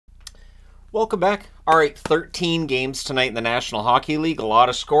Welcome back. All right, 13 games tonight in the National Hockey League. A lot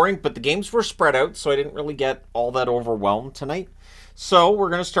of scoring, but the games were spread out, so I didn't really get all that overwhelmed tonight. So we're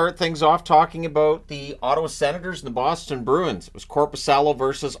going to start things off talking about the Ottawa Senators and the Boston Bruins. It was Korpisalo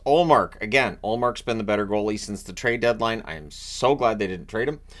versus Ullmark. Again, Ullmark's been the better goalie since the trade deadline. I am so glad they didn't trade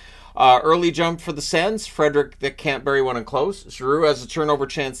him. Early jump for the Sens. Frederick the Canterbury won and close. Giroux has a turnover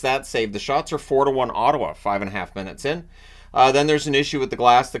chance that saved. The shots are 4-1 Ottawa, 5.5 minutes in. Then there's an issue with the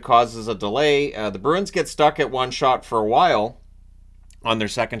glass that causes a delay. The Bruins get stuck at one shot for a while. On their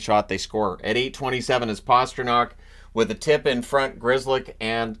second shot, they score. At 8:27 is Pastrnak with a tip in front, Grzelcyk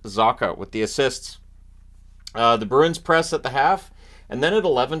and Zacha with the assists. The Bruins press at the half, and then at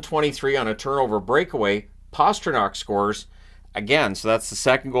 11:23 on a turnover breakaway, Pastrnak scores again. So that's the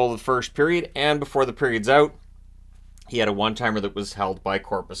second goal of the first period, and before the period's out, he had a one-timer that was held by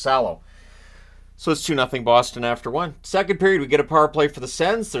Korpisalo. So it's 2-0 Boston after one. Second period, we get a power play for the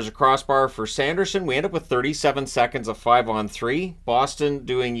Sens. There's a crossbar for Sanderson. We end up with 37 seconds of 5-on-3. Boston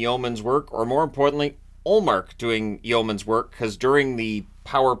doing yeoman's work, or more importantly, Ullmark doing yeoman's work, because during the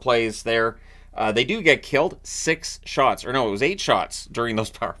power plays there, they do get killed. 6 shots, or no, it was 8 shots during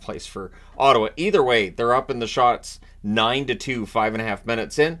those power plays for Ottawa. Either way, they're up in the shots 9-2, 5.5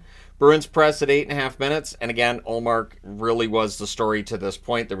 minutes in. Bruins press at 8.5 minutes, and again, Ullmark really was the story to this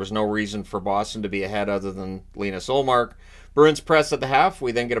point. There was no reason for Boston to be ahead other than Linus Ullmark. Bruins press at the half.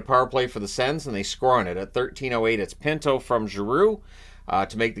 We then get a power play for the Sens, and they score on it. At 13:08, it's Pinto from Giroux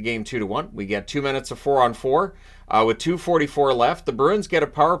to make the game 2-1. We get 2 minutes of 4-on-4. With 2:44 left, the Bruins get a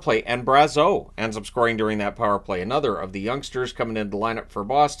power play, and Brazeau ends up scoring during that power play. Another of the youngsters coming into the lineup for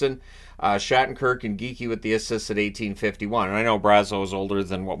Boston. Shattenkirk and Geekie with the assists at 18:51. And I know Brazeau is older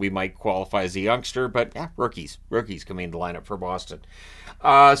than what we might qualify as a youngster, but yeah, rookies coming into the lineup for Boston.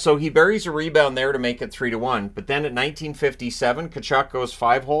 So he buries a rebound there to make it 3-1. But then at 19:57, Tkachuk goes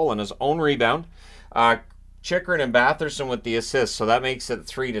 5-hole on his own rebound. Chychrun and Batherson with the assist, so that makes it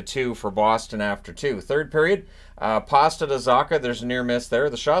 3-2 for Boston after 2. Third period, Pasta to Zacha, there's a near miss there.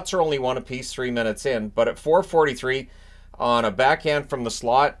 The shots are only one apiece 3 minutes in, but at 4:43 on a backhand from the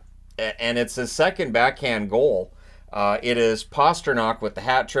slot, and it's his second backhand goal, it is Pastrnak with the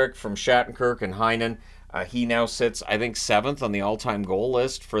hat trick from Shattenkirk and Heinen. He now sits, I think, 7th on the all-time goal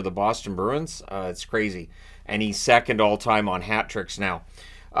list for the Boston Bruins. It's crazy. And he's second all-time on hat tricks now.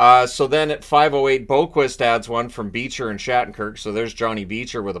 So then at 5:08, Boquist adds one from Beecher and Shattenkirk. So there's Johnny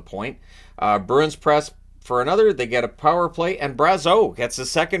Beecher with a point. Bruins press for another. They get a power play, and Brazeau gets the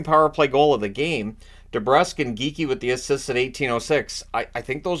second power play goal of the game. DeBrusk and Geekie with the assists at 18:06. I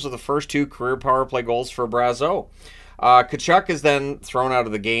think those are the first 2 career power play goals for Brazeau. Tkachuk is then thrown out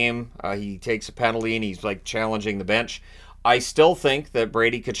of the game. He takes a penalty, and he's like challenging the bench. I still think that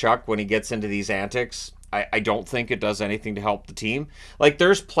Brady Tkachuk, when he gets into these antics, I don't think it does anything to help the team. Like,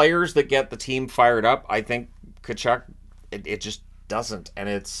 there's players that get the team fired up. I think Tkachuk, it just doesn't, and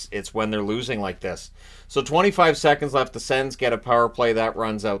it's when they're losing like this. So 25 seconds left. The Sens get a power play. That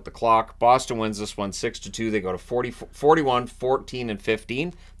runs out the clock. Boston wins this one 6-2. They go to 41, 14, and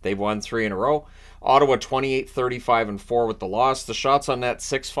 15. They've won 3 in a row. Ottawa 28, 35, and 4 with the loss. The shots on net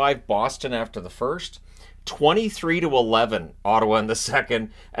 6-5 Boston after the first. 23-11 Ottawa in the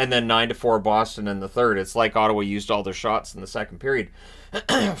second, and then 9-4 Boston in the third. It's like Ottawa used all their shots in the second period.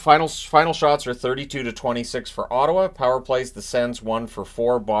 Final shots are 32-26 for Ottawa. Power plays, the Sens 1 for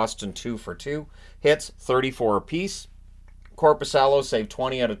 4, Boston 2 for 2. Hits 34 apiece. Korpisalo saved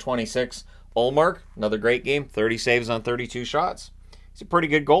 20 out of 26. Ullmark, another great game, 30 saves on 32 shots. He's a pretty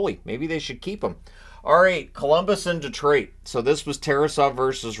good goalie. Maybe they should keep him. All right, Columbus and Detroit. So this was Tarasov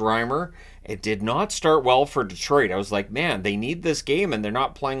versus Reimer. It did not start well for Detroit. I was like, man, they need this game, and they're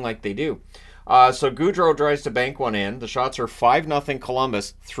not playing like they do. So Goudreau tries to bank one in. The shots are 5-0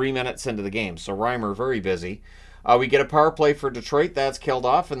 Columbus 3 minutes into the game. So Reimer very busy. We get a power play for Detroit. That's killed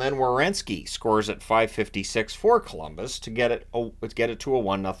off. And then Werenski scores at 5:56 for Columbus to get it to a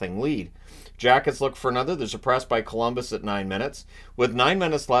 1-0 lead. Jackets look for another. There's a press by Columbus at 9 minutes. With 9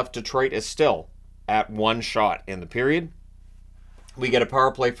 minutes left, Detroit is still at 1 shot in the period. We get a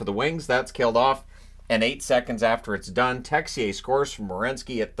power play for the Wings. That's killed off. And 8 seconds after it's done, Texier scores from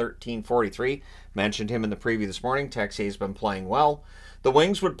Werenski at 13:43. Mentioned him in the preview this morning. Texier's been playing well. The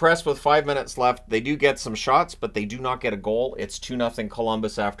Wings would press with 5 minutes left. They do get some shots, but they do not get a goal. It's 2-0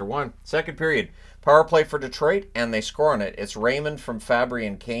 Columbus after 1. Second period, power play for Detroit, and they score on it. It's Raymond from Fabry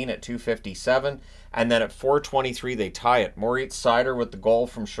and Kane at 2:57. And then at 4:23, they tie it. Moritz Seider with the goal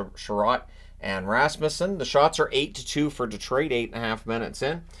from Sherratt and Rasmussen. The shots are 8-2 for Detroit, 8.5 minutes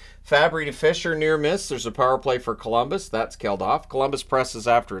in. Fabry to Fisher, near miss. There's a power play for Columbus. That's killed off. Columbus presses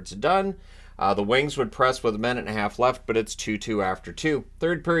after it's done. The Wings would press with a minute and a half left, but it's 2-2 after 2.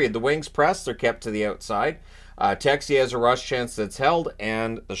 Third period, the Wings press. They're kept to the outside. Texie has a rush chance that's held,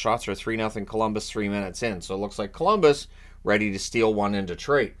 and the shots are 3-0 Columbus 3 minutes in. So it looks like Columbus ready to steal one in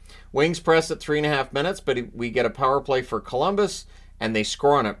Detroit. Wings press at 3.5 minutes, but we get a power play for Columbus, and they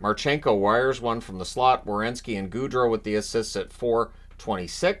score on it. Marchenko wires one from the slot. Werenski and Goudreau with the assists at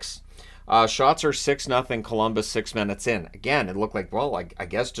 4:26. Shots are 6-0 Columbus 6 minutes in. Again, it looked like, well, I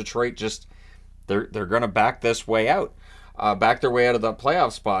guess Detroit just, they're going to back this way out. Back their way out of the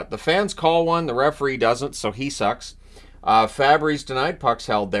playoff spot. The fans call one. The referee doesn't, so he sucks. Fabry's denied. Puck's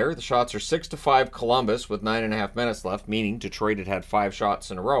held there. The shots are 6-5 Columbus with 9.5 minutes left, meaning Detroit had 5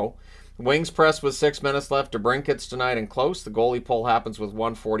 shots in a row. Wings press with 6 minutes left. DeBrincat's denied and close. The goalie pull happens with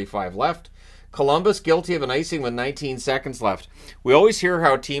 1:45 left. Columbus guilty of an icing with 19 seconds left. We always hear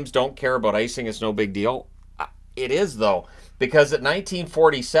how teams don't care about icing. It's no big deal. It is, though, because at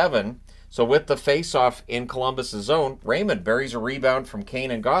 19:47, so with the face-off in Columbus's zone, Raymond buries a rebound from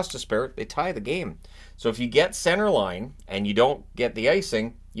Kane and Gostisbehere. They tie the game. So if you get center line and you don't get the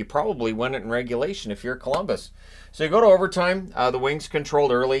icing, you probably win it in regulation if you're Columbus. So you go to overtime. The Wings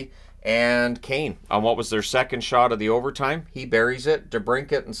controlled early. And Kane, on what was their second shot of the overtime, he buries it.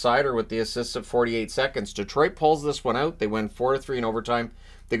 DeBrincat and Seider with the assists at 48 seconds. Detroit pulls this one out. They win 4-3 in overtime.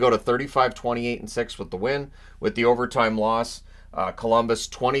 They go to 35, 28, and 6 with the win. With the overtime loss, Columbus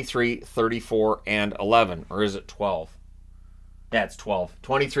 23, 34, and 11. Or is it 12? Yeah, it's 12.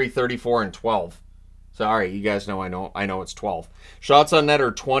 23, 34, and 12. Sorry, you guys know I know it's 12. Shots on net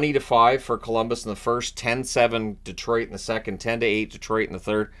are 20-5 for Columbus in the first, 10-7 Detroit in the second, 10-8 Detroit in the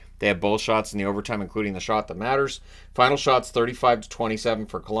third. They have both shots in the overtime, including the shot that matters. Final shots 35-27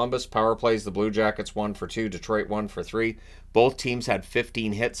 for Columbus. Power plays, the Blue Jackets 1 for 2, Detroit 1 for 3. Both teams had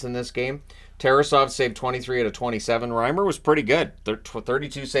 15 hits in this game. Tarasov saved 23 out of 27. Reimer was pretty good.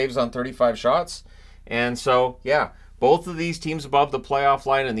 32 saves on 35 shots. And so, yeah, both of these teams above the playoff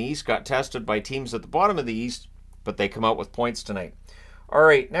line in the East got tested by teams at the bottom of the East, but they come out with points tonight. All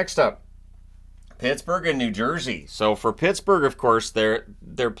right, next up, Pittsburgh and New Jersey. So for Pittsburgh, of course, their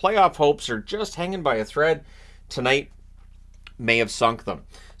playoff hopes are just hanging by a thread. Tonight may have sunk them.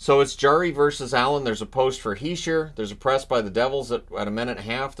 So it's Jarry versus Allen. There's a post for Hischier. There's a press by the Devils at a minute and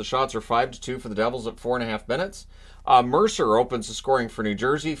a half. The shots are 5-2 for the Devils at 4.5 minutes. Mercer opens the scoring for New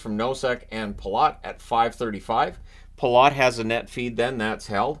Jersey from Nosek and Palat at 5:35. Palat has a net feed then. That's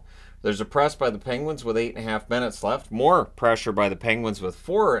held. There's a press by the Penguins with 8.5 minutes left. More pressure by the Penguins with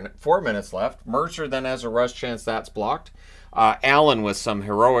 4 minutes left. Mercer then has a rush chance. That's blocked. Allen with some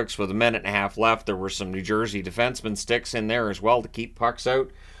heroics with a minute and a half left. There were some New Jersey defenseman sticks in there as well to keep pucks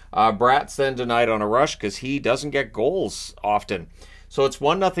out. Bratt's then denied on a rush because he doesn't get goals often. So it's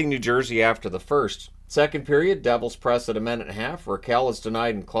 1-0 New Jersey after the first. Second period, Devils press at a minute and a half. Raquel is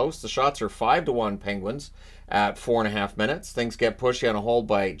denied and close. The shots are 5-1 Penguins at 4.5 minutes. Things get pushy on a hold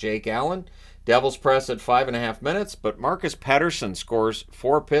by Jake Allen. Devils press at 5.5 minutes, but Marcus Pettersson scores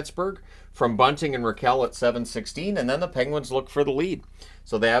for Pittsburgh from Bunting and Raquel at 7:16, and then the Penguins look for the lead.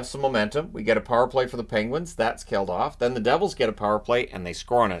 So they have some momentum. We get a power play for the Penguins. That's killed off. Then the Devils get a power play, and they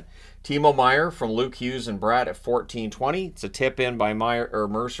score on it. Timo Meier from Luke Hughes and Bratt at 14:20. It's a tip in by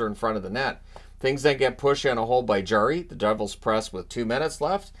Mercer in front of the net. Things then get pushed on a hold by Jarry. The Devils press with 2 minutes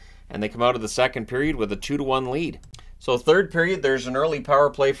left, and they come out of the second period with a 2-1 lead. So third period, there's an early power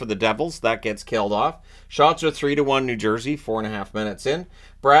play for the Devils. That gets killed off. Shots are 3-1 New Jersey, 4.5 minutes in.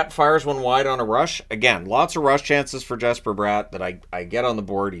 Bratt fires one wide on a rush. Again, lots of rush chances for Jesper Bratt that I get on the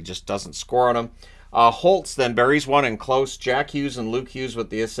board. He just doesn't score on them. Holtz then buries one in close. Jack Hughes and Luke Hughes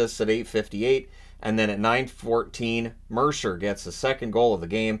with the assists at 8:58. And then at 9:14, Mercer gets the second goal of the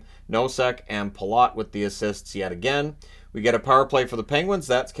game. Nosek and Palat with the assists yet again. We get a power play for the Penguins.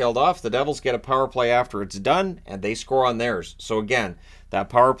 That's killed off. The Devils get a power play after it's done, and they score on theirs. So again, that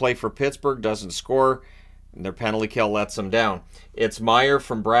power play for Pittsburgh doesn't score, and their penalty kill lets them down. It's Meier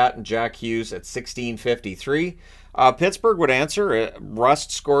from Bratt and Jack Hughes at 16:53. Pittsburgh would answer.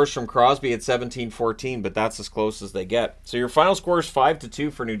 Rust scores from Crosby at 17:14, but that's as close as they get. So your final score is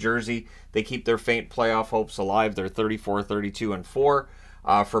 5-2 for New Jersey. They keep their faint playoff hopes alive. They're 34, 32, and 4.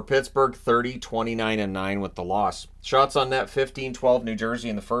 For Pittsburgh, 30, 29, and 9 with the loss. Shots on net, 15-12 New Jersey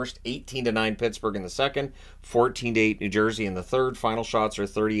in the first, 18-9 Pittsburgh in the second, 14-8 New Jersey in the third. Final shots are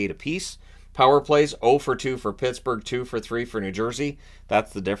 38 apiece. Power plays, 0 for 2 for Pittsburgh, 2 for 3 for New Jersey.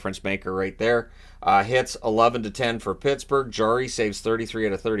 That's the difference maker right there. Hits, 11-10 for Pittsburgh. Jarry saves 33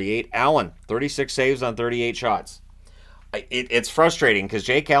 out of 38. Allen, 36 saves on 38 shots. It's frustrating because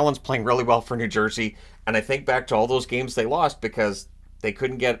Jake Allen's playing really well for New Jersey, and I think back to all those games they lost because they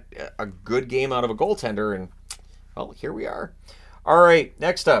couldn't get a good game out of a goaltender, and, well, here we are. All right,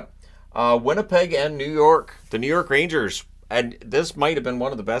 next up. Winnipeg and New York. The New York Rangers. And this might have been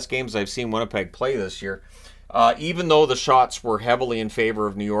one of the best games I've seen Winnipeg play this year. Even though the shots were heavily in favor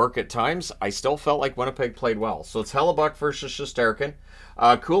of New York at times, I still felt like Winnipeg played well. So it's Hellebuyck versus Shesterkin.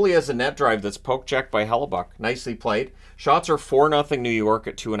 Cooley has a net drive that's poke checked by Hellebuyck. Nicely played. Shots are 4-0 New York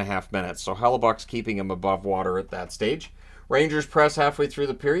at 2.5 minutes. So Hellebuck's keeping him above water at that stage. Rangers press halfway through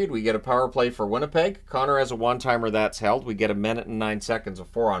the period. We get a power play for Winnipeg. Connor has a one-timer that's held. We get 1 minute and 9 seconds of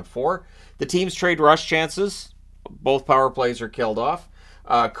 4-on-4. The teams trade rush chances. Both power plays are killed off.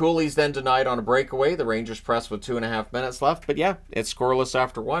 Cooley's then denied on a breakaway. The Rangers press with 2.5 minutes left. But yeah, it's scoreless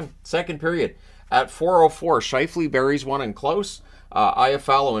after 1. Second period. At 4:04, Scheifele buries one in close.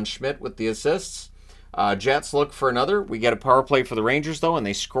 Iafallo and Schmidt with the assists. Jets look for another. We get a power play for the Rangers, though, and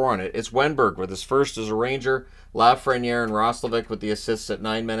they score on it. It's Wenberg with his first as a Ranger. Lafreniere and Roslovic with the assists at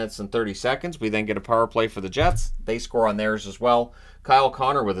 9 minutes and 30 seconds. We then get a power play for the Jets. They score on theirs as well. Kyle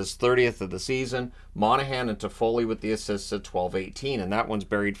Connor with his 30th of the season. Monahan and Toffoli with the assists at 12:18, and that one's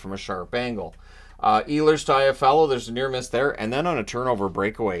buried from a sharp angle. Ehlers to Iafallo, there's a near miss there. And then on a turnover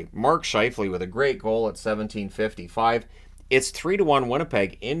breakaway, Mark Scheifele with a great goal at 17:55. It's 3-1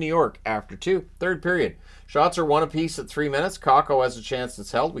 Winnipeg in New York after 2. Third period. Shots are 1 apiece at 3 minutes. Kakko has a chance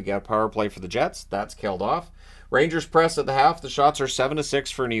that's held. We got a power play for the Jets. That's killed off. Rangers press at the half. The shots are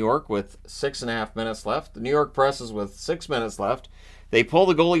 7-6 for New York with 6.5 minutes left. The New York presses with 6 minutes left. They pull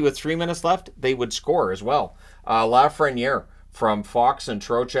the goalie with 3 minutes left. They would score as well. Lafreniere from Fox and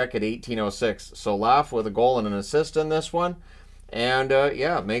Trocheck at 18:06. So Laf with a goal and an assist in this one. And,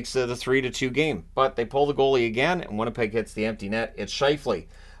 yeah, makes it a 3-2 game. But they pull the goalie again, and Winnipeg hits the empty net. It's Scheifele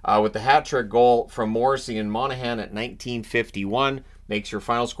with the hat-trick goal from Morrissey and Monahan at 19:51. Makes your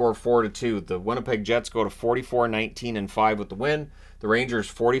final score 4-2. The Winnipeg Jets go to 44-19-5 with the win. The Rangers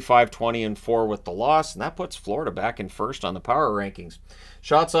 45-20-4 with the loss. And that puts Florida back in first on the power rankings.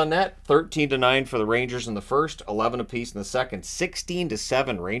 Shots on net, 13-9 for the Rangers in the first, 11 apiece in the second,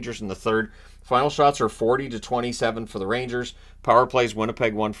 16-7 Rangers in the third. Final shots are 40-27 for the Rangers. Power plays,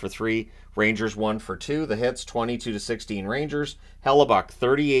 Winnipeg 1 for 3, Rangers 1 for 2. The hits, 22-16 Rangers. Hellebuyck,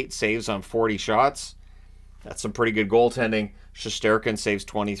 38 saves on 40 shots. That's some pretty good goaltending. Shesterkin saves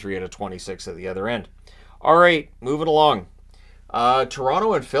 23 out of 26 at the other end. All right, moving along.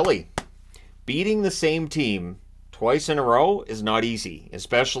 Toronto and Philly. Beating the same team twice in a row is not easy,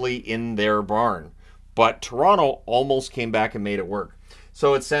 especially in their barn. But Toronto almost came back and made it work.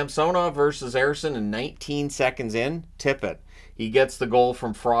 So it's Samsonov versus Ersson, and 19 seconds in, Tippett. He gets the goal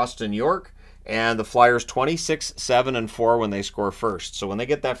from Frost and York, and the Flyers 26-7-4 when they score first. So when they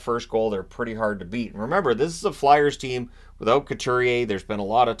get that first goal, they're pretty hard to beat. And remember, this is a Flyers team without Couturier. There's been a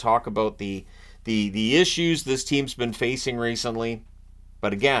lot of talk about the issues this team's been facing recently.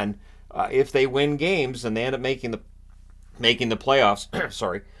 But again, if they win games and they end up making the playoffs,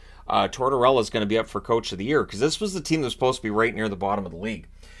 sorry, Tortorella is going to be up for Coach of the Year, because this was the team that was supposed to be right near the bottom of the league.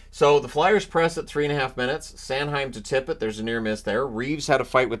 So the Flyers press at 3.5 minutes. Sanheim to Tippett. There's a near miss there. Reeves had a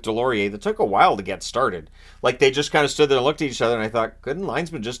fight with Delorier that took a while to get started. Like, they just kind of stood there and looked at each other, and I thought, couldn't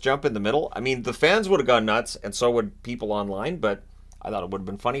linesman just jump in the middle? I mean, the fans would have gone nuts, and so would people online, but I thought it would have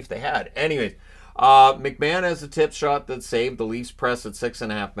been funny if they had. Anyways, McMahon has a tip shot that's saved. The Leafs press at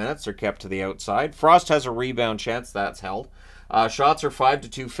 6.5 minutes. They're kept to the outside. Frost has a rebound chance. That's held. Shots are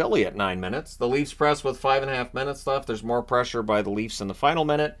 5-2 Philly at 9 minutes. The Leafs press with 5.5 minutes left. There's more pressure by the Leafs in the final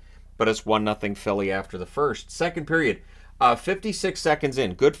minute, but it's 1-0 Philly after the first. Second period, 56 seconds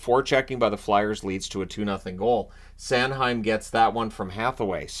in. Good forechecking by the Flyers leads to a 2-0 goal. Sanheim gets that one from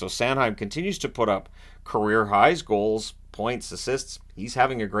Hathaway. So Sanheim continues to put up career highs, goals, points, assists. He's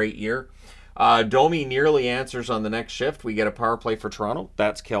having a great year. Domi nearly answers on the next shift. We get a power play for Toronto.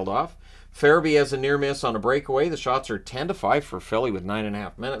 That's killed off. Farabee has a near miss on a breakaway. The shots are 10-5 for Philly with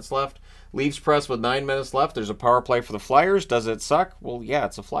 9.5 minutes left. Leafs press with 9 minutes left. There's a power play for the Flyers. Does it suck? Well, yeah,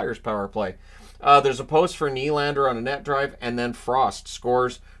 it's a Flyers power play. There's a post for Nylander on a net drive, and then Frost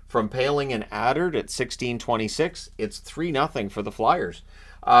scores from Paling and Addard at 16:26. It's 3-0 for the Flyers.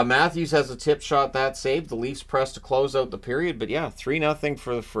 Matthews has a tip shot that's saved. The Leafs press to close out the period, but yeah, 3-0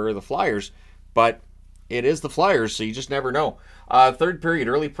 for the Flyers. But it is the Flyers, so you just never know. Third period,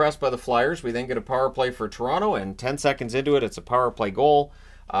 early press by the Flyers. We then get a power play for Toronto, and 10 seconds into it, it's a power play goal.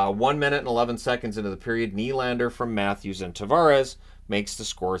 1 minute and 11 seconds into the period, Nylander from Matthews and Tavares makes the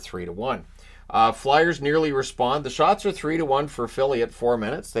score 3-1. Flyers nearly respond. The shots are 3-1 for Philly at 4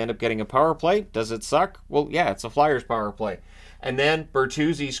 minutes. They end up getting a power play. Does it suck? Well, yeah, it's a Flyers power play. And then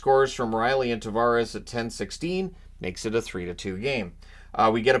Bertuzzi scores from Riley and Tavares at 10:16, makes it a 3-2 game.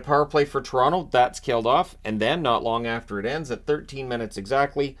 We get a power play for Toronto. That's killed off. And then, not long after it ends, at 13 minutes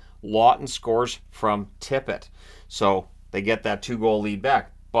exactly, Lawton scores from Tippett. So they get that 2-goal lead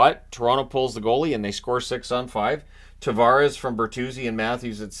back. but Toronto pulls the goalie and they score 6 on 5. Tavares from Bertuzzi and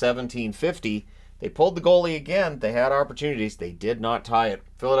Matthews at 17:50. They pulled the goalie again. They had opportunities. They did not tie it.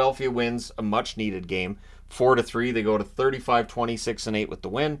 Philadelphia wins a much-needed game. 4-3. They go to 35-26-8 with the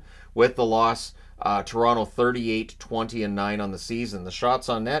win. With the loss, Toronto 38-20-9 on the season. The shots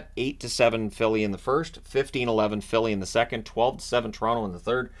on net, 8-7 Philly in the first, 15-11 Philly in the second, 12-7 Toronto in the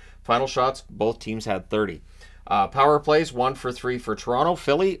third. Final shots, both teams had 30. Power plays, 1 for 3 for Toronto.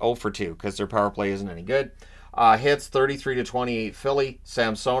 Philly, 0 for 2 because their power play isn't any good. Hits, 33-28 Philly.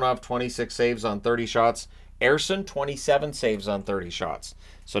 Samsonov, 26 saves on 30 shots. Ersson, 27 saves on 30 shots.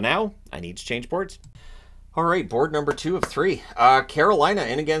 So now, I need to change boards. All right, board number 2 of 3. Carolina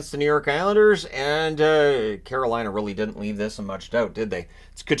in against the New York Islanders, and Carolina really didn't leave this in much doubt, did they?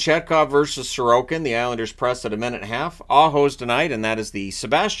 It's Kochetkov versus Sorokin. The Islanders press at 1.5 minutes. Aho's denied, and that is the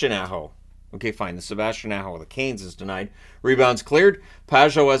Sebastian Aho. Okay, fine. The Sebastian Aho of the Canes is denied. Rebounds cleared.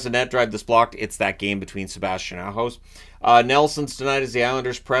 Pajot has a net drive that's blocked. It's that game between Sebastian Ahos. Nelson's denied as the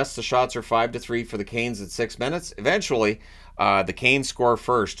Islanders press. The shots are 5-3 for the Canes at 6 minutes. Eventually, the Canes score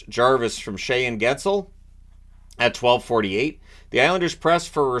first. Jarvis from Shea and Gensel at 12:48. The Islanders press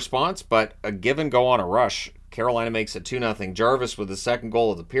for a response, but a give and go on a rush. Carolina makes it 2-0. Jarvis with the second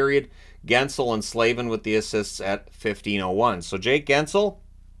goal of the period. Gensel and Slavin with the assists at 15:01. So Jake Gensel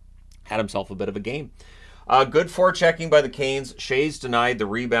had himself a bit of a game. Good forechecking by the Canes. Shea's denied. The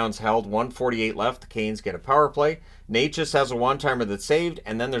rebounds held. 1:48 left. The Canes get a power play. Natchez has a one-timer that's saved,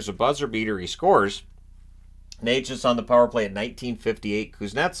 and then there's a buzzer beater. He scores. Natchez on the power play at 19:58.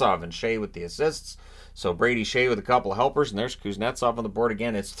 Kuznetsov and Shea with the assists. So Brady Shea with a couple of helpers, and there's Kuznetsov on the board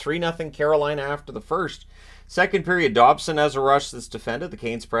again. It's 3-0 Carolina after the first. Second period, Dobson has a rush that's defended. The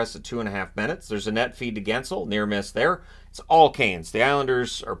Canes press at 2.5 minutes. There's a net feed to Gensel. Near miss there. It's all Canes. The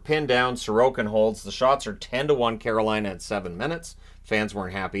Islanders are pinned down. Sorokin holds. The shots are 10-1 Carolina at 7 minutes. Fans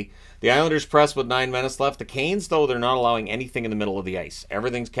weren't happy. The Islanders press with 9 minutes left. The Canes, though, they're not allowing anything in the middle of the ice.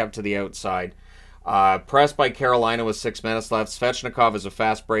 Everything's kept to the outside. Pressed by Carolina with 6 minutes left. Svechnikov is a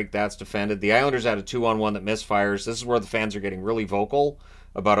fast break. That's defended. The Islanders had a 2-on-1 that misfires. This is where the fans are getting really vocal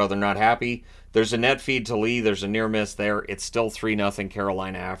about how they're not happy. There's a net feed to Lee. There's a near miss there. It's still 3-0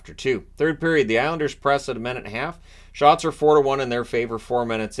 Carolina after 2. Third period, the Islanders press at 1.5 minutes. Shots are 4-1 in their favor 4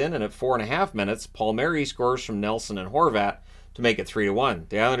 minutes in, and at 4.5 minutes, Palmieri scores from Nelson and Horvat to make it 3-1.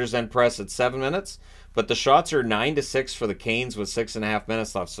 The Islanders then press at 7 minutes, but the shots are 9-6 for the Canes with 6.5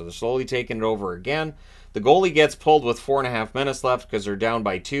 minutes left, so they're slowly taking it over again. The goalie gets pulled with 4.5 minutes left because they're down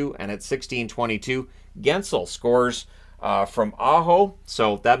by 2, and at 16:22, Gensel scores from Aho,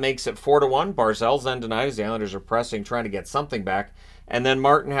 so that makes it 4-1. Barzell's then denied as the Islanders are pressing, trying to get something back. And then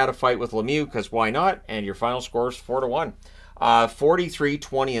Martin had a fight with Lemieux, because why not? And your final score is 4-1.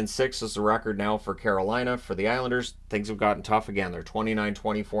 43-20-6 is the record now for Carolina. For the Islanders, things have gotten tough again. They're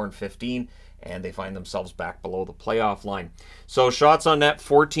 29-24-15, and they find themselves back below the playoff line. So shots on net,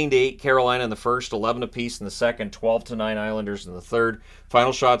 14-8 Carolina in the first, 11 apiece in the second, 12-9 Islanders in the third.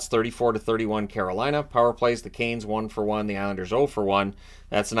 Final shots, 34-31 Carolina. Power plays, the Canes 1 for 1, the Islanders 0 for 1.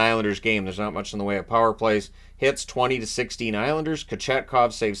 That's an Islanders game. There's not much in the way of power plays. Hits 20-16 Islanders.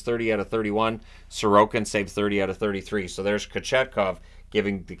 Kochetkov saves 30 out of 31. Sorokin saves 30 out of 33. So there's Kochetkov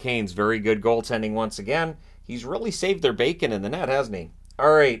giving the Canes very good goaltending once again. He's really saved their bacon in the net, hasn't he?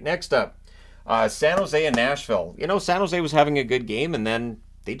 All right, next up. San Jose and Nashville. You know, San Jose was having a good game, and then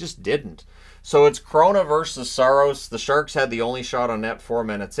they just didn't. So it's Corona versus Saros. The Sharks had the only shot on net 4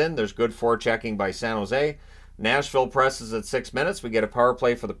 minutes in. There's good forechecking by San Jose. Nashville presses at 6 minutes. We get a power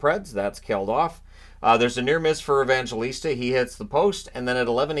play for the Preds. That's killed off. There's a near miss for Evangelista. He hits the post. And then at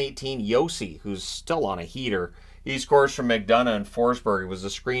 11:18, Yossi, who's still on a heater, he scores from McDonough and Forsberg. It was a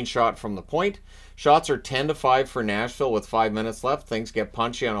screenshot from the point. Shots are 10-5 for Nashville with 5 minutes left. Things get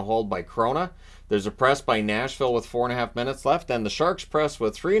punchy on a hold by Corona. There's a press by Nashville with 4.5 minutes left. And the Sharks press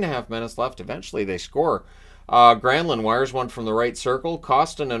with 3.5 minutes left. Eventually they score. Granlund wires one from the right circle.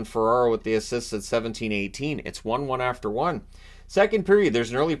 Costin and Ferraro with the assists at 17:18. It's 1-1 after 1. Second period,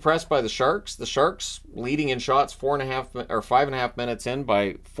 there's an early press by the Sharks. The Sharks leading in shots 5.5 minutes in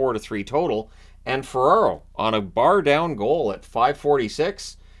by 4-3 total. And Ferraro on a bar down goal at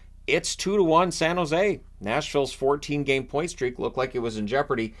 5:46. It's 2-1 San Jose. Nashville's 14-game point streak looked like it was in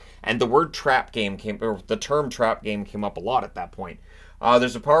jeopardy. And the word trap game the term trap game came up a lot at that point.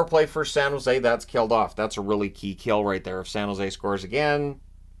 There's a power play for San Jose. That's killed off. That's a really key kill right there if San Jose scores again,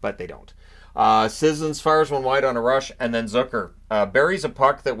 but they don't. Sissons fires one wide on a rush, and then Zucker buries a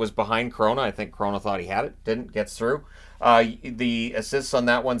puck that was behind Corona. I think Corona thought he had it. Didn't. Gets through. The assists on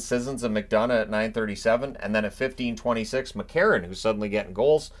that one, Sissons and McDonough at 9:37, and then at 15:26, McCarron, who's suddenly getting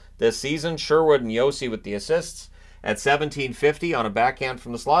goals this season. Sherwood and Yossi with the assists. At 17:50 on a backhand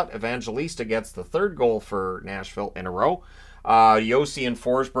from the slot, Evangelista gets the third goal for Nashville in a row. Yossi and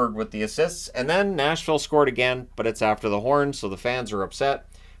Forsberg with the assists. And then Nashville scored again, but it's after the horn, so the fans are upset.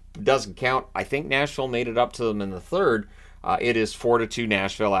 It doesn't count. I think Nashville made it up to them in the third. It is 4-2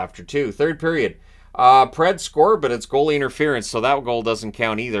 Nashville after 2. Third period. Pred score, but it's goalie interference, so that goal doesn't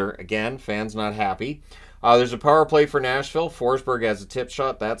count either. Again, fans not happy. There's a power play for Nashville. Forsberg has a tip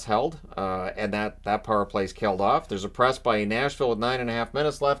shot. That's held, and that power play is killed off. There's a press by Nashville with 9.5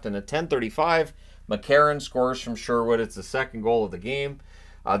 minutes left, and at 10:35, McCarron scores from Sherwood. It's the second goal of the game.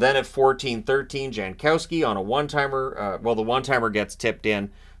 Then at 14:13, Jankowski on a one-timer. Well, the one-timer gets tipped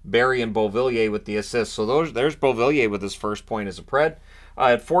in. Barry and Beauvillier with the assist. So there's Beauvillier with his first point as a Pred.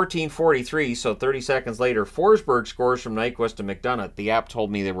 At 14:43, so 30 seconds later, Forsberg scores from Nyquist and McDonough. The app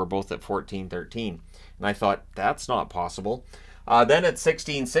told me they were both at 14:13. And I thought, that's not possible. Then at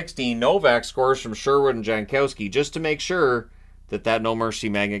 16:16, Novak scores from Sherwood and Jankowski just to make sure that No Mercy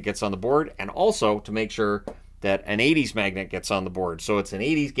magnet gets on the board, and also to make sure that an 80s magnet gets on the board. So it's an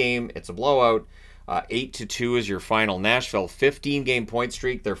 80s game. It's a blowout. 8-2 is your final. Nashville, 15-game point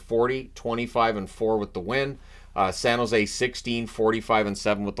streak. They're 40, 25-4 with the win. San Jose, 16,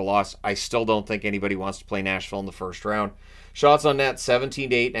 45-7 with the loss. I still don't think anybody wants to play Nashville in the first round. Shots on net,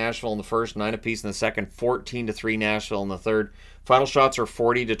 17-8 Nashville in the first, 9 apiece in the second, 14-3 Nashville in the third. Final shots are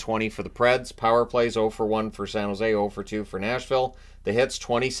 40-20 for the Preds. Power plays 0-1 for San Jose, 0-2 for Nashville. The hits,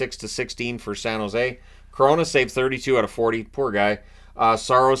 26-16 for San Jose. Corona saved 32 out of 40. Poor guy.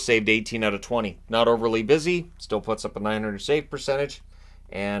 Saros saved 18 out of 20. Not overly busy. Still puts up a 900 save percentage.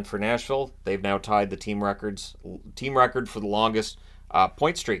 And for Nashville, they've now tied the team record for the longest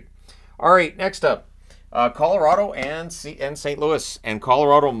point streak. All right, next up, Colorado and St. Louis. And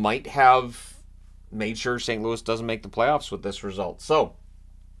Colorado might have made sure St. Louis doesn't make the playoffs with this result. So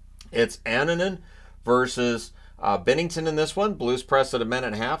it's Annunen versus Binnington in this one. Blues press at 1.5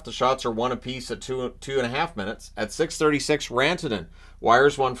 minutes. The shots are 1 apiece at 2.5 minutes. At 6:36, Rantanen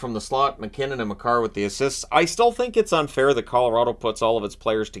wires one from the slot. McKinnon and Makar with the assists. I still think it's unfair that Colorado puts all of its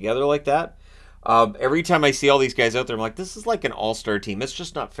players together like that. Every time I see all these guys out there, I'm like, this is like an all-star team. It's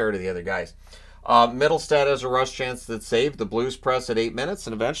just not fair to the other guys. Middlestad has a rush chance that's saved. The Blues press at 8 minutes,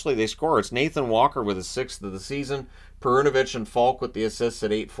 and eventually they score. It's Nathan Walker with his 6th of the season. Perunovic and Falk with the assists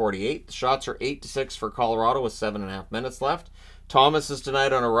at 8:48. The shots are 8-6 for Colorado with 7.5 minutes left. Thomas is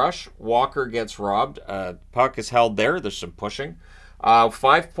denied on a rush. Walker gets robbed. Puck is held there. There's some pushing.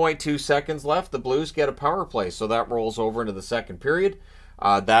 5.2 seconds left. The Blues get a power play, so that rolls over into the second period.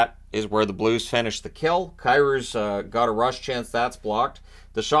 That is where the Blues finish the kill. Kyrie's got a rush chance. That's blocked.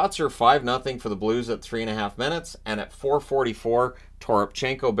 The shots are 5-0 for the Blues at 3.5 minutes. And at 4:44,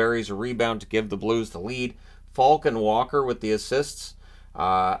 Toropchenko buries a rebound to give the Blues the lead. Falk and Walker with the assists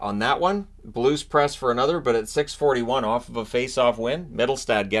on that one. Blues press for another, but at 6:41, off of a face-off win,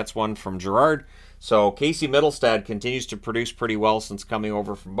 Middlestad gets one from Girard. So Casey Middlestad continues to produce pretty well since coming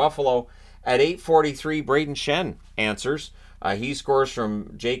over from Buffalo. At 8:43, Braden Shen answers. He scores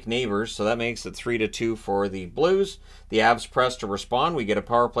from Jake Neighbors, so that makes it 3-2 for the Blues. The Avs press to respond. We get a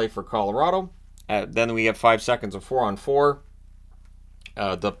power play for Colorado. Then we get 5 seconds of 4-on-4.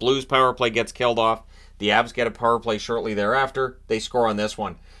 The Blues power play gets killed off. The Avs get a power play shortly thereafter. They score on this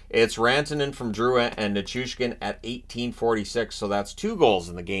one. It's Rantanen from Drew and Nichushkin at 18:46, so that's 2 goals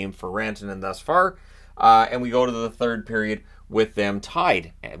in the game for Rantanen thus far. And we go to the third period with them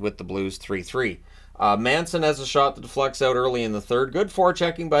tied with the Blues 3-3. Manson has a shot that deflects out early in the third. Good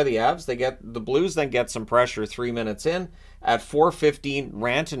forechecking by the Avs. The Blues then get some pressure 3 minutes in. At 4:15,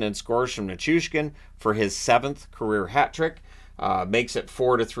 Rantanen scores from Nichushkin for his 7th career hat trick. Makes it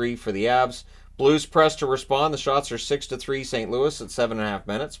 4-3 for the Avs. Blues press to respond. The shots are 6-3 St. Louis at 7.5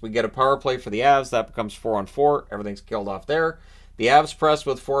 minutes. We get a power play for the Avs. That becomes 4-on-4. Everything's killed off there. The Avs press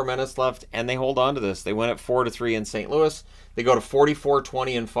with 4 minutes left, and they hold on to this. They win at 4-3 in St. Louis. They go to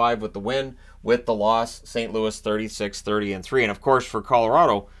 44-20-5 with the win. With the loss, St. Louis 36-30-3. And of course, for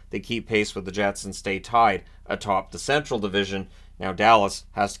Colorado, they keep pace with the Jets and stay tied atop the Central Division. Now Dallas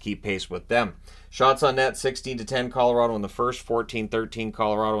has to keep pace with them. Shots on net, 16-10 Colorado in the first, 14-13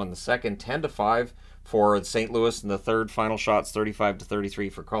 Colorado in the second, 10-5 for St. Louis in the third. Final shots,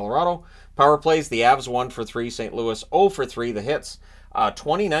 35-33 for Colorado. Power plays, the Avs 1-for-3, St. Louis 0-for-3. The hits,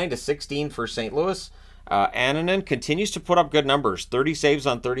 29-16 for St. Louis. Annunen continues to put up good numbers, 30 saves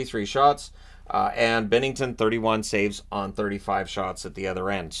on 33 shots, and Binnington 31 saves on 35 shots at the other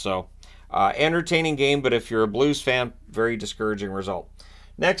end. So entertaining game, but if you're a Blues fan, very discouraging result.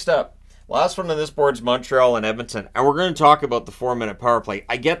 Next up, last one on this board's Montreal and Edmonton, and we're going to talk about the 4-minute power play.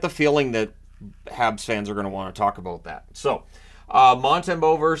 I get the feeling that Habs fans are going to want to talk about that. So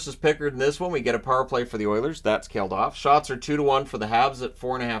Montembeault versus Pickard in this one. We get a power play for the Oilers. That's killed off. Shots are 2-1 for the Habs at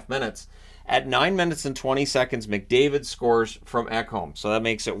 4.5 minutes. At 9 minutes and 20 seconds, McDavid scores from Ekholm. So that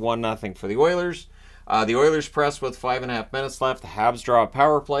makes it 1-0 for the Oilers. The Oilers press with 5.5 minutes left. The Habs draw a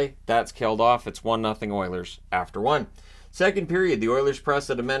power play. That's killed off. It's 1-0 Oilers after 1. Second period, the Oilers press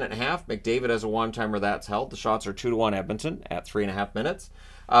at 1.5 minutes. McDavid has a one-timer. That's held. The shots are 2-1 Edmonton at 3.5 minutes.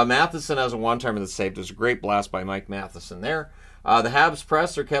 Matheson has a one-timer that's saved. There's a great blast by Mike Matheson there. The Habs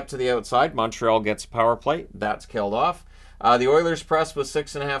press are kept to the outside. Montreal gets a power play. That's killed off. The Oilers press with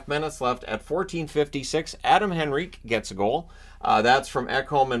 6.5 minutes left. At 14:56, Adam Henrique gets a goal. That's from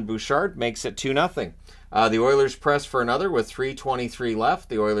Ekholm and Bouchard. Makes it 2-0. The Oilers press for another with 3:23 left.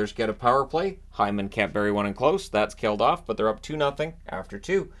 The Oilers get a power play. Hyman can't bury one in close. That's killed off, but they're up 2-0 after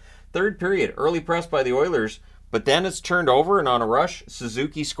 2. Third period, early press by the Oilers, but then it's turned over, and on a rush,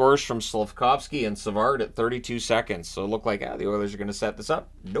 Suzuki scores from Slavkovsky and Savard at 32 seconds. So it looked like, the Oilers are going to set this up.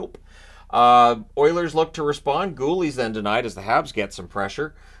 Nope. Oilers look to respond. Gooley's then denied as the Habs get some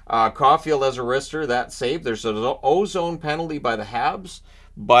pressure. Caulfield has a wrister. That's saved. There's an O-zone penalty by the Habs,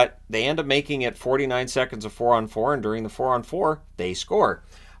 but they end up making it 49 seconds of 4-on-4, and during the 4-on-4, they score.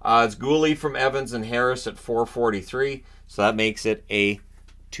 It's Gooley from Evans and Harris at 4:43, so that makes it a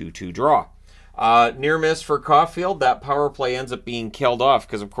 2-2 draw. Near miss for Caulfield. That power play ends up being killed off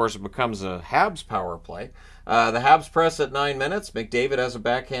because, of course, it becomes a Habs power play. The Habs press at 9 minutes. McDavid has a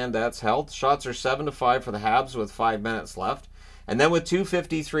backhand. That's held. Shots are 7-5 for the Habs with 5 minutes left. And then with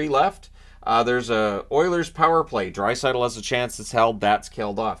 2:53 left, there's a Oilers power play. Draisaitl has a chance. It's held. That's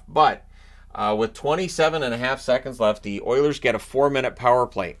killed off. But with 27.5 seconds left, the Oilers get a 4-minute power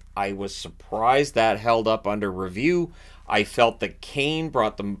play. I was surprised that held up under review. I felt that Kane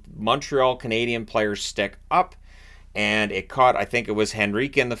brought the Montreal Canadian player's stick up, and it caught, I think it was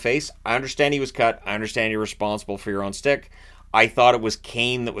Henrique in the face. I understand he was cut. I understand you're responsible for your own stick. I thought it was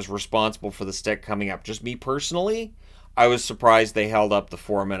Kane that was responsible for the stick coming up. Just me personally, I was surprised they held up the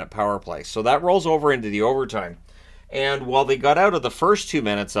 4-minute power play. So that rolls over into the overtime. And while they got out of the first 2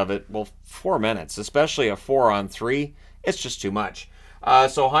 minutes of it, well, 4 minutes, especially a 4-on-3, it's just too much.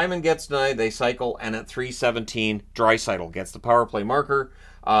 So Hyman gets denied, they cycle, and at 3:17, Draisaitl gets the power play marker.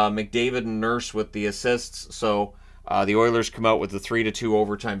 McDavid and Nurse with the assists, so the Oilers come out with the 3-2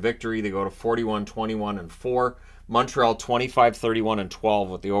 overtime victory. They go to 41-21-4. Montreal 25-31-12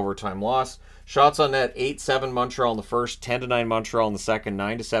 with the overtime loss. Shots on net, 8-7 Montreal in the first, 10-9 Montreal in the second,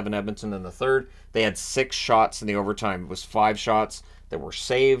 9-7 Edmonton in the third. They had 6 shots in the overtime. It was 5 shots that were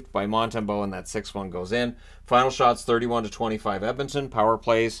saved by Montembeault, and that 6th one goes in. Final shots, 31-25 Edmonton. Power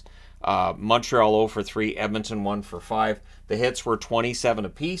plays, Montreal 0 for 3, Edmonton 1 for 5. The hits were 27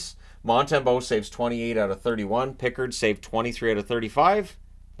 apiece. Montembeault saves 28 out of 31. Pickard saved 23 out of 35.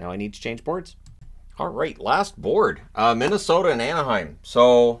 Now I need to change boards. All right, last board. Minnesota and Anaheim.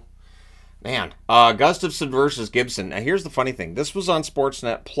 So, man, Gustafsson versus Gibson. Now here's the funny thing. This was on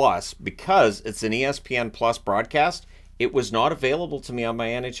Sportsnet Plus because it's an ESPN Plus broadcast. It was not available to me on my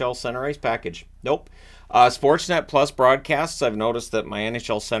NHL Center Ice package. Nope. Sportsnet Plus broadcasts, I've noticed that my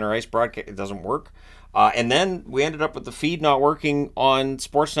NHL Center Ice broadcast, it doesn't work. And then we ended up with the feed not working on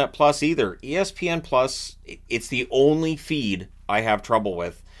Sportsnet Plus either. ESPN Plus, it's the only feed I have trouble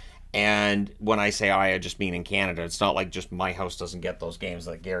with. And when I say I just mean in Canada. It's not like just my house doesn't get those games,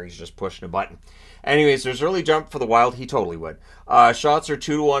 like Gary's just pushing a button. Anyways, there's early jump for the Wild. He totally would. Shots are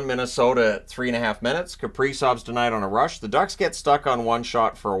 2-1 Minnesota at 3.5 minutes. Kaprizov's denied on a rush. The Ducks get stuck on one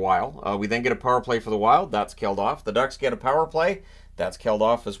shot for a while. We then get a power play for the Wild. That's killed off. The Ducks get a power play. That's killed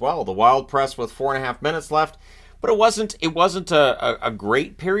off as well. The Wild press with 4.5 minutes left. But it wasn't a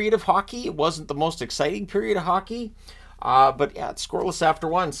great period of hockey. It wasn't the most exciting period of hockey. But yeah, it's scoreless after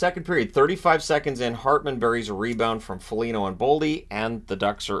 1. Second period, 35 seconds in, Hartman buries a rebound from Foligno and Boldy, and the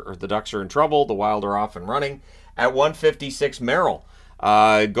Ducks are in trouble. The Wild are off and running. At 1:56, Merrill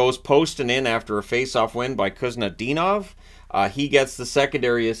goes post and in after a face-off win by Kuznetsov. He gets the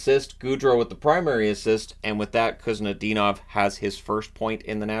secondary assist, Goudreau with the primary assist, and with that, Kuznetsov has his first point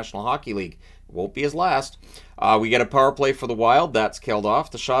in the National Hockey League. It won't be his last. We get a power play for the Wild. That's killed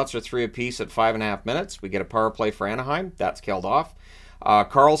off. The shots are 3 apiece at 5.5 minutes. We get a power play for Anaheim. That's killed off.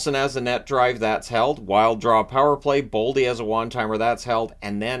 Carlson has a net drive. That's held. Wild draw a power play. Boldy has a one-timer. That's held.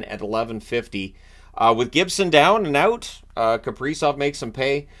 And then at 11:50, with Gibson down and out, Kaprizov makes him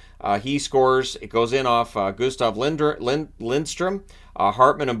pay. He scores. It goes in off Gustav Lindstrom.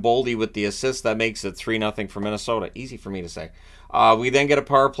 Hartman and Boldy with the assist. That makes it 3-0 for Minnesota. Easy for me to say. We then get a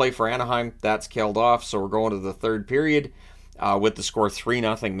power play for Anaheim. That's killed off, so we're going to the third period. with the score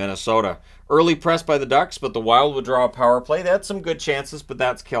 3-0 Minnesota. Early press by the Ducks, but the Wild would draw a power play. They had some good chances, but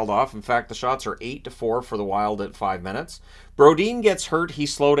that's killed off. In fact, the shots are 8-4 for the Wild at 5 minutes. Brodin gets hurt.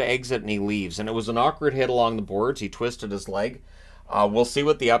 He's slow to exit, and he leaves. And it was an awkward hit along the boards. He twisted his leg. We'll see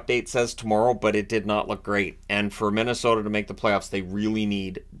what the update says tomorrow, but it did not look great. And for Minnesota to make the playoffs, they really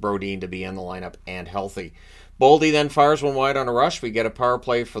need Brodin to be in the lineup and healthy. Boldy then fires one wide on a rush. We get a power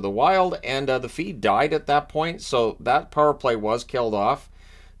play for the Wild, and the feed died at that point, so that power play was killed off.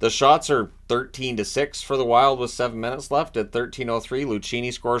 The shots are 13-6 for the Wild with 7 minutes left. At 13:03,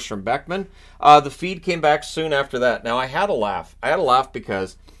 Lucchini scores from Beckman. The feed came back soon after that. Now, I had a laugh. I had a laugh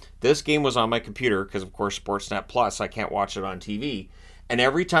because this game was on my computer, because, of course, Sportsnet Plus, I can't watch it on TV. And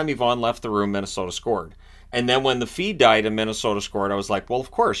every time Yvonne left the room, Minnesota scored. And then when the feed died and Minnesota scored, I was like, well, of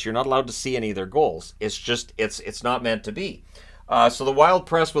course, you're not allowed to see any of their goals. It's just, it's not meant to be. So the Wild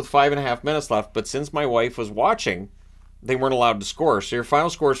pressed with 5.5 minutes left, but since my wife was watching, they weren't allowed to score. So your final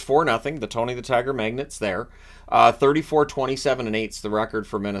score is 4-0. The Tony the Tiger Magnet's there. 34-27-8's the record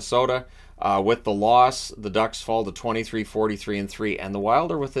for Minnesota. With the loss, the Ducks fall to 23-43-3, and the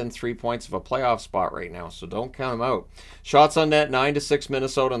Wild are within 3 points of a playoff spot right now, so don't count them out. Shots on net, 9-6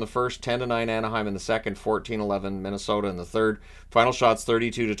 Minnesota in the first, 10-9 Anaheim in the second, 14-11 Minnesota in the third. Final shots,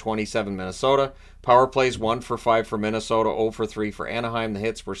 32-27 Minnesota. Power plays, 1 for 5 for Minnesota, 0 for 3 for Anaheim. The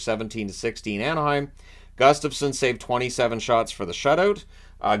hits were 17-16 Anaheim. Gustafsson saved 27 shots for the shutout.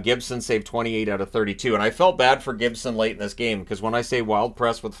 Gibson saved 28 out of 32. And I felt bad for Gibson late in this game because when I say Wild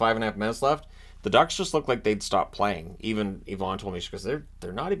press with 5.5 minutes left, the Ducks just looked like they'd stopped playing. Even Yvonne told me, because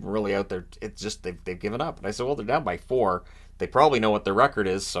they're not even really out there. It's just they've given up. And I said, well, they're down by 4. They probably know what their record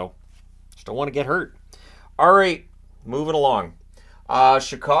is, so just don't want to get hurt. All right, moving along.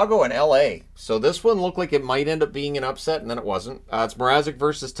 Chicago and LA. So this one looked like it might end up being an upset, and then it wasn't. It's Mrazek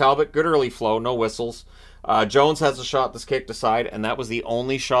versus Talbot. Good early flow, no whistles. Jones has a shot that's kicked aside, and that was the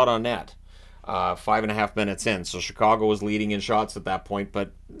only shot on net 5.5 minutes in. So Chicago was leading in shots at that point,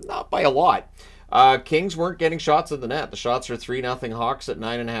 but not by a lot. Kings weren't getting shots at the net. The shots are 3-0 Hawks at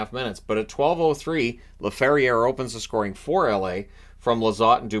 9.5 minutes. But at 12:03, LaFerriere opens the scoring for LA from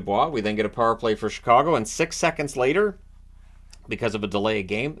Lizotte and Dubois. We then get a power play for Chicago, and 6 seconds later, because of a delay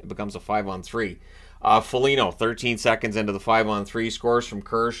game, it becomes a 5-on-3. Foligno, 13 seconds into the 5-on-3, scores from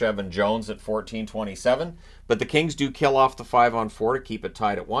Kurashev and Jones at 14:27. But the Kings do kill off the 5-on-4 to keep it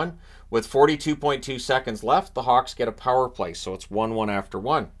tied at 1. With 42.2 seconds left, the Hawks get a power play, so it's 1-1 after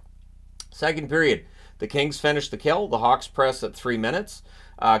 1. Second period, the Kings finish the kill. The Hawks press at 3 minutes.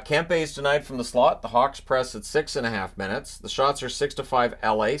 Kempe is denied from the slot. The Hawks press at 6.5 minutes. The shots are 6-5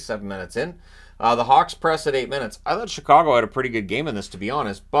 LA, 7 minutes in. The Hawks press at 8 minutes. I thought Chicago had a pretty good game in this, to be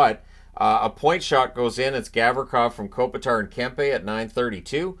honest, but a point shot goes in. It's Gavrikov from Kopitar and Kempe at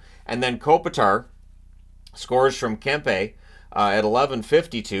 9:32. And then Kopitar scores from Kempe at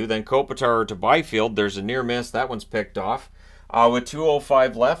 11:52. Then Kopitar to Byfield. There's a near miss. That one's picked off. With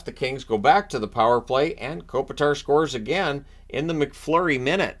 2:05 left, the Kings go back to the power play, and Kopitar scores again in the McFlurry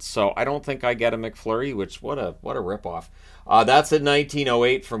minute. So I don't think I get a McFlurry, which what a ripoff. That's at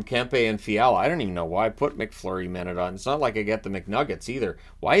 19:08 from Kempe and Fiala. I don't even know why I put McFlurry minute on. It's not like I get the McNuggets either.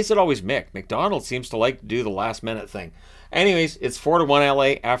 Why is it always Mick? McDonald's seems to like to do the last minute thing. Anyways, it's 4-1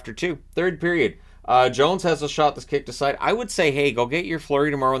 LA after 2. Third period. Jones has a shot that's kicked aside. I would say, hey, go get your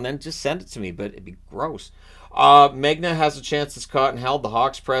flurry tomorrow and then just send it to me, but it'd be gross. Megna has a chance that's caught and held. The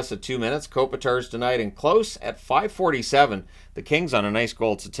Hawks press at 2 minutes. Kopitar's denied and close. At 5:47, the Kings on a nice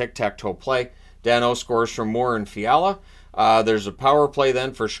goal. It's a tic-tac-toe play. Dano scores from Moore and Fiala. There's a power play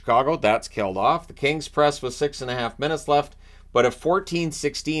then for Chicago. That's killed off. The Kings press with 6.5 minutes left. But at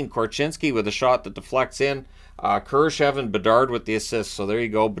 14:16, Korchinski with a shot that deflects in. Kurashev and Bedard with the assist. So there you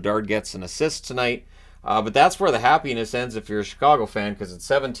go. Bedard gets an assist tonight. But that's where the happiness ends if you're a Chicago fan, because at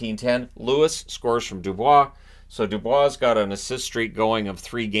 17:10, Lewis scores from Dubois. So Dubois got an assist streak going of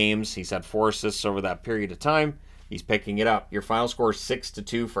 3 games. He's had 4 assists over that period of time. He's picking it up. Your final score is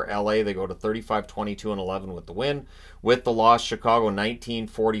 6-2 for LA. They go to 35-22-11 with the win. With the loss, Chicago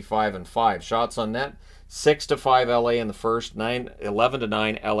 19-45-5. Shots on net, 6-5 LA in the first,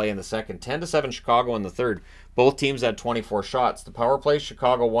 11-9 LA in the second, 10-7 Chicago in the third. Both teams had 24 shots. The power play,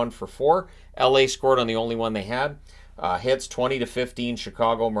 Chicago 1 for 4. LA scored on the only one they had. Hits 20-15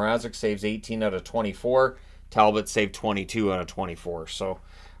 Chicago. Mrazek saves 18 out of 24. Talbot saved 22 out of 24. So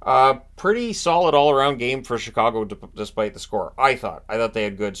pretty solid all-around game for Chicago despite the score. I thought they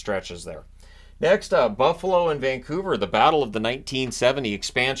had good stretches there. Next, Buffalo and Vancouver, the battle of the 1970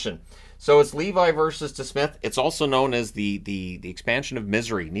 expansion. So it's Levi versus DeSmith. It's also known as the expansion of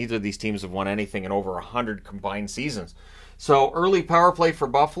misery. Neither of these teams have won anything in over 100 combined seasons. So early power play for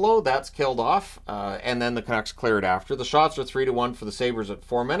Buffalo, that's killed off, and then the Canucks cleared after. The shots are 3-1 for the Sabres at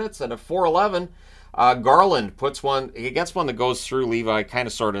 4 minutes, and at 4:11, Garland puts one. He gets one that goes through Levi, kind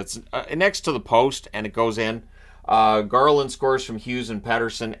of sort of. It's next to the post, and it goes in. Garland scores from Hughes and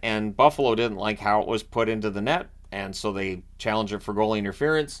Pettersson, and Buffalo didn't like how it was put into the net, and so they challenge it for goalie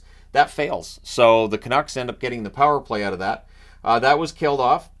interference. That fails, so the Canucks end up getting the power play out of that. That was killed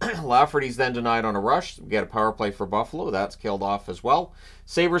off. Lafferty's then denied on a rush. We get a power play for Buffalo. That's killed off as well.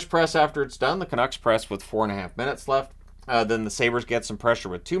 Sabres press after it's done. The Canucks press with 4.5 minutes left. Then the Sabres get some pressure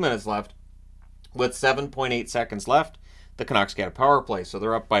with 2 minutes left. With 7.8 seconds left, the Canucks get a power play. So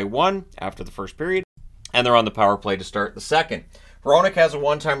they're up by 1 after the first period, and they're on the power play to start the second. Hronek has a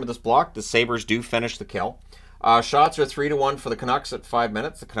one-time with this block. The Sabres do finish the kill. Shots are 3-1 for the Canucks at 5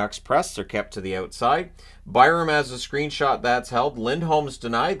 minutes. The Canucks press. They're kept to the outside. Byram has a screenshot that's held. Lindholm's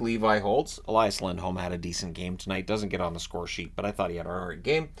denied. Levi holds. Elias Lindholm had a decent game tonight. Doesn't get on the score sheet, but I thought he had an alright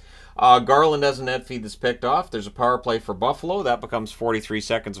game. Garland has a net feed that's picked off. There's a power play for Buffalo. That becomes 43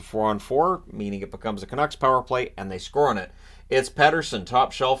 seconds of 4-on-4, meaning it becomes a Canucks power play, and they score on it. It's Pettersson,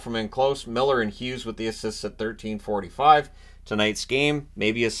 top shelf from in close. Miller and Hughes with the assists at 13:45. Tonight's game,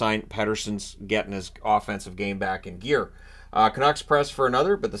 maybe a sign Pettersson's getting his offensive game back in gear. Canucks press for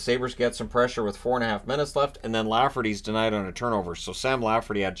another, but the Sabres get some pressure with 4.5 minutes left, and then Lafferty's denied on a turnover. So Sam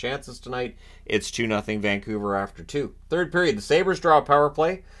Lafferty had chances tonight. It's 2-0 Vancouver after 2. Third period, the Sabres draw a power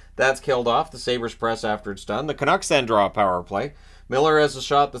play. That's killed off. The Sabres press after it's done. The Canucks then draw a power play. Miller has a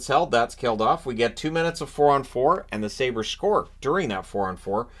shot that's held. That's killed off. We get 2 minutes of 4-on-4, and the Sabres score during that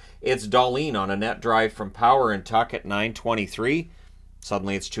 4-on-4. It's Dahlin on a net drive from Power and Tuck at 9:23.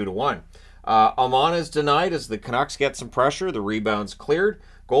 Suddenly it's 2-1. Amon is denied as the Canucks get some pressure. The rebound's cleared.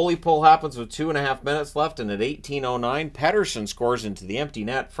 Goalie pull happens with 2.5 minutes left, and at 18:09, Pettersson scores into the empty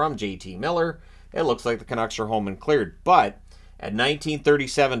net from JT Miller. It looks like the Canucks are home and cleared, but at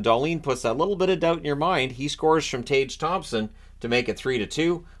 19:37, Dahlin puts that little bit of doubt in your mind. He scores from Tage Thompson to make it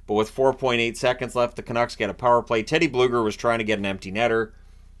 3-2, but with 4.8 seconds left, the Canucks get a power play. Teddy Bluger was trying to get an empty netter.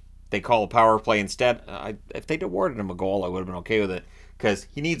 They call a power play instead. If they'd awarded him a goal, I would have been okay with it because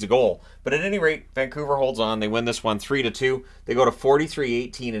he needs a goal. But at any rate, Vancouver holds on. They win this one 3-2. They go to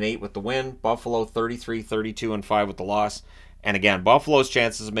 43-18-8 with the win. Buffalo 33-32-5 with the loss. And again, Buffalo's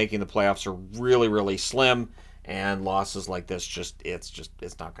chances of making the playoffs are really, really slim. And losses like this,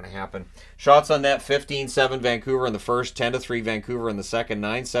 it's not going to happen. Shots on net, 15-7 Vancouver in the first, 10-3 Vancouver in the second,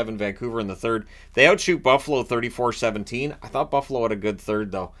 9-7 Vancouver in the third. They outshoot Buffalo 34-17. I thought Buffalo had a good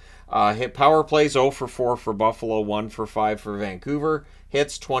third, though. Hit power plays 0-4 for Buffalo, 1-5 for Vancouver.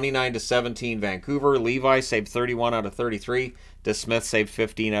 Hits 29-17 Vancouver. Levi saved 31 out of 33. DeSmith saved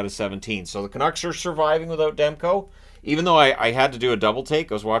 15 out of 17. So the Canucks are surviving without Demko. Even though I had to do a double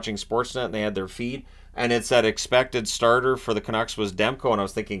take, I was watching Sportsnet and they had their feed. And it said expected starter for the Canucks was Demko, and I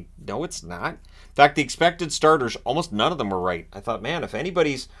was thinking, no, it's not. In fact, the expected starters, almost none of them were right. I thought, man, if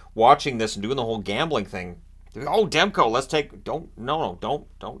anybody's watching this and doing the whole gambling thing, oh, Demko, let's take, don't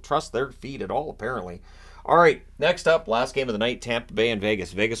trust their feed at all, apparently. All right, next up, last game of the night, Tampa Bay and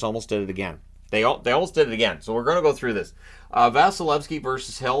Vegas. Vegas almost did it again. They almost did it again, so we're going to go through this. Vasilevsky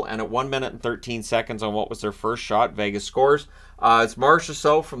versus Hill, and at 1 minute and 13 seconds on what was their first shot, Vegas scores. It's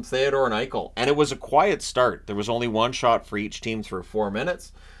Marchessault from Theodore and Eichel, and it was a quiet start. There was only one shot for each team through 4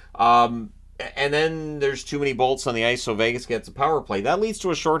 minutes. And then there's too many bolts on the ice, so Vegas gets a power play. That leads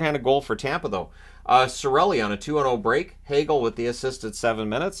to a shorthanded goal for Tampa, though. Cirelli on a 2-0 break. Hagel with the assist at 7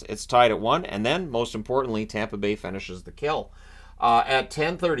 minutes. It's tied at 1, and then, most importantly, Tampa Bay finishes the kill. At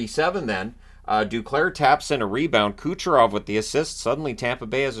 10:37 then, Duclair taps in a rebound. Kucherov with the assist. Suddenly, Tampa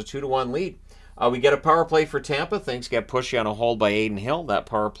Bay has a 2-1 lead. We get a power play for Tampa. Things get pushy on a hold by Aiden Hill. That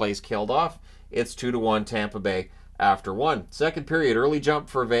power play is killed off. It's 2-1 Tampa Bay after 1. Second period, early jump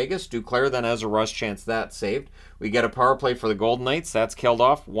for Vegas. Duclair then has a rush chance. That's saved. We get a power play for the Golden Knights. That's killed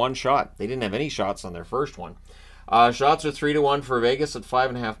off. One shot. They didn't have any shots on their first one. Shots are 3-1 for Vegas at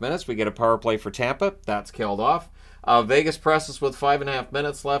 5.5 minutes. We get a power play for Tampa. That's killed off. Vegas presses with 5.5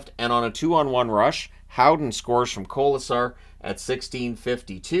 minutes left, and on a 2-on-1 rush, Howden scores from Kolasar at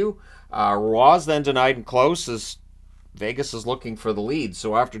 16:52. Roy's then denied and close as Vegas is looking for the lead.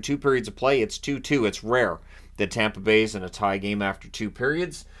 So after 2 periods of play, it's 2-2. It's rare that Tampa Bay's in a tie game after 2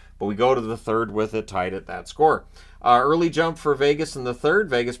 periods, but we go to the third with it tied at that score. Early jump for Vegas in the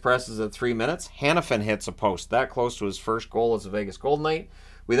third. Vegas presses at 3 minutes. Hanifin hits a post that close to his first goal as a Vegas Golden Knight.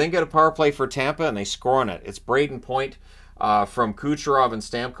 We then get a power play for Tampa, and they score on it. It's Braden Point from Kucherov and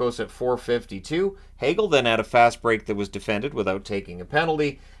Stamkos at 4:52. Hagel then had a fast break that was defended without taking a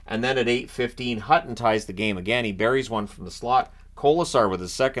penalty. And then at 8:15, Hutton ties the game again. He buries one from the slot. Kolasar with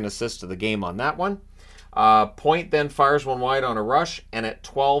his second assist of the game on that one. Point then fires one wide on a rush, and at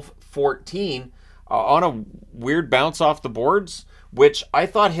 12-14, on a weird bounce off the boards, which I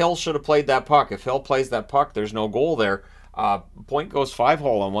thought Hill should have played that puck. If Hill plays that puck, there's no goal there. Point goes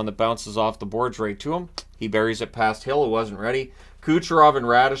 5-hole on one that bounces off the boards right to him. He buries it past Hill, who wasn't ready. Kucherov and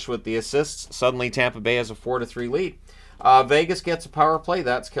Radish with the assists. Suddenly Tampa Bay has a 4-3 lead. Vegas gets a power play.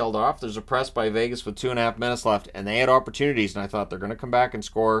 That's killed off. There's a press by Vegas with 2.5 minutes left, and they had opportunities, and I thought they're going to come back and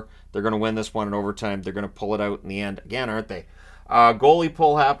score. They're going to win this one in overtime. They're going to pull it out in the end again, aren't they? Goalie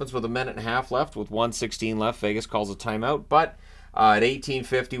pull happens with 1.5 minutes left with 1:16 left. Vegas calls a timeout, but at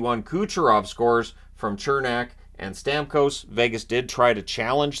 18:51, Kucherov scores from Chernak and Stamkos. Vegas did try to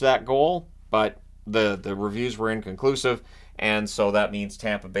challenge that goal, but the reviews were inconclusive, and so that means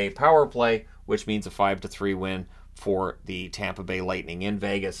Tampa Bay power play, which means a 5-3 win for the Tampa Bay Lightning in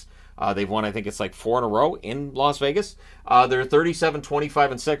Vegas. They've won, I think it's like 4 in a row in Las Vegas. They're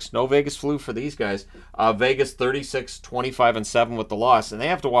 37-25-6. No Vegas flu for these guys. Vegas 36-25-7 with the loss. And they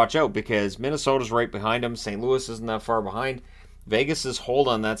have to watch out because Minnesota's right behind them. St. Louis isn't that far behind. Vegas's hold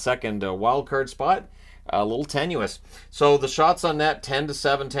on that second wild card spot, a little tenuous. So the shots on net,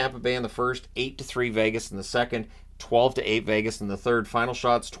 10-7 Tampa Bay in the first, 8-3 Vegas in the second, 12-8 Vegas in the third. Final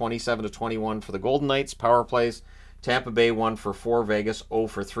shots, 27-21 for the Golden Knights. Power plays, Tampa Bay 1 for 4, Vegas 0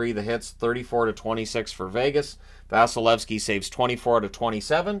 for 3. The hits, 34-26 for Vegas. Vasilevsky saves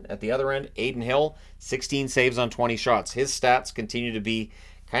 24-27. At the other end, Adin Hill, 16 saves on 20 shots. His stats continue to be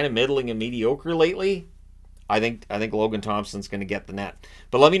kind of middling and mediocre lately. I think Logan Thompson's going to get the net.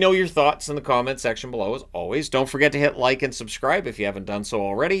 But let me know your thoughts in the comment section below, as always. Don't forget to hit like and subscribe if you haven't done so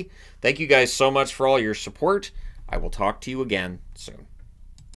already. Thank you guys so much for all your support. I will talk to you again soon.